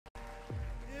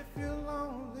feel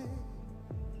lonely,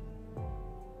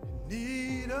 you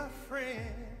need a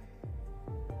friend.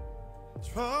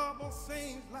 Trouble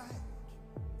seems like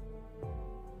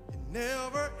it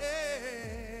never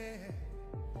ends.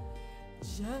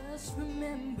 Just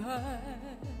remember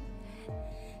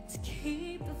to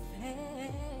keep the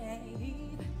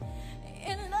faith,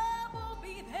 and love will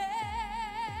be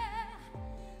there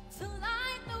to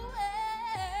light the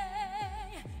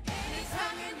way.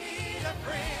 Anytime you need a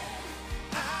friend,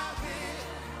 I will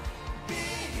be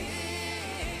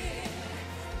here.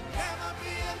 Never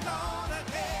be alone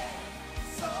again.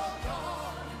 So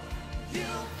long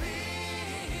you'll be.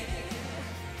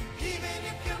 Even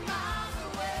if you're miles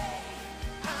away,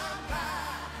 I'm by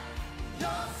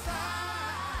your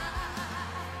side.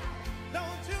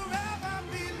 Don't you ever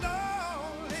be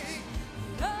lonely.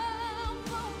 Love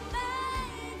will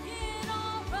make it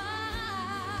alright.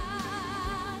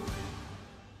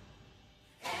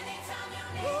 Anytime you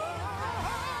need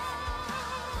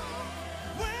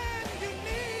When you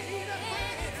need a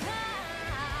friend,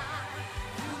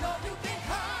 you know you can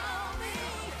call me.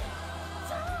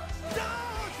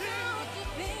 Don't you?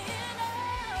 Even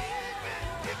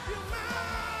if you're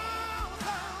miles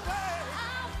away,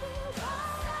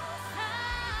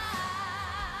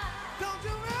 don't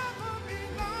you ever be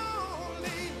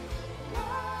lonely.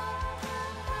 Love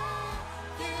will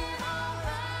make it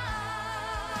alright.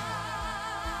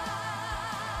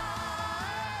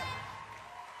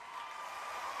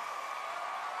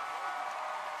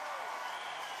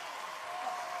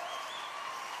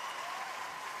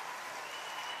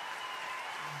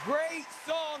 Great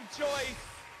song choice.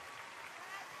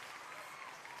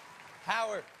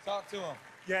 Howard, talk to him.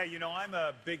 Yeah, you know, I'm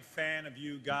a big fan of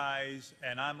you guys,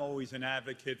 and I'm always an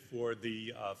advocate for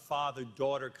the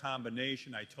father-daughter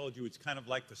combination. I told you it's kind of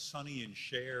like the Sonny and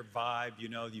Cher vibe. You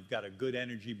know, you've got a good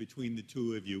energy between the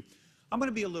two of you. I'm going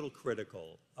to be a little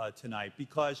critical tonight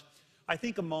because I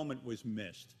think a moment was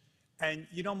missed. And,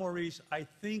 you know, Maurice, I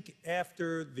think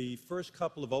after the first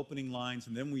couple of opening lines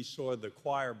and then we saw the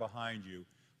choir behind you,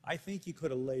 I think you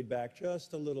could have laid back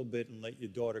just a little bit and let your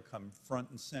daughter come front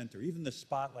and center. Even the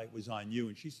spotlight was on you,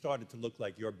 and she started to look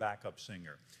like your backup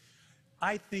singer.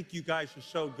 I think you guys are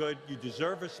so good. You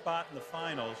deserve a spot in the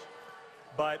finals,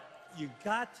 but you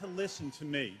got to listen to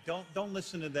me. Don't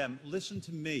listen to them. Listen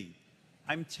to me.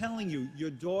 I'm telling you,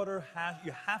 your daughter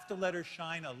you have to let her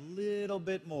shine a little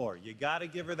bit more. You got to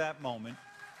give her that moment.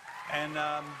 And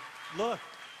look,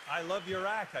 I love your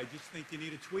act. I just think you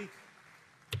need a tweak.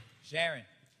 Sharon.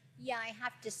 Yeah, I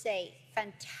have to say,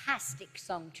 fantastic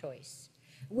song choice.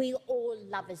 We all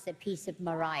love us a piece of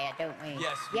Mariah, don't we?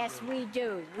 Yes, we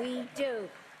do. We do.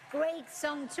 Great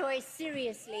song choice,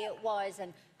 seriously it was,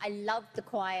 and I loved the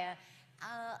choir.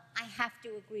 I have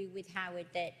to agree with Howard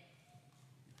that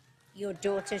your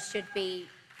daughter should be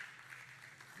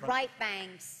right bang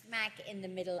smack in the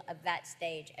middle of that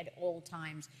stage at all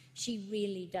times. She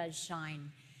really does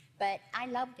shine. But I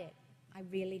loved it. I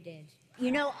really did.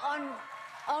 You know,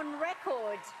 on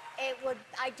record,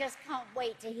 I just can't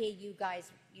wait to hear you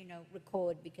guys, you know,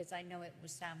 record, because I know it will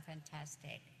sound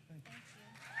fantastic. Thank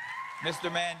you.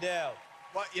 Mr. Mandel.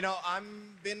 Well, you know, I've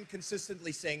been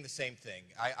consistently saying the same thing.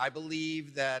 I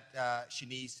believe that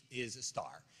Shanice is a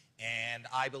star. And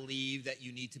I believe that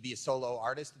you need to be a solo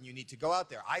artist and you need to go out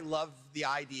there. I love the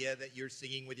idea that you're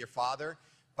singing with your father,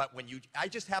 but I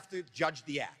just have to judge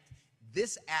the act.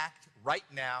 This act right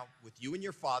now with you and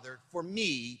your father, for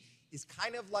me, is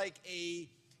kind of like a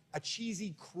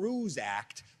cheesy cruise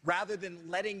act rather than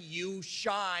letting you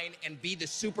shine and be the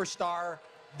superstar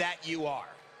that you are.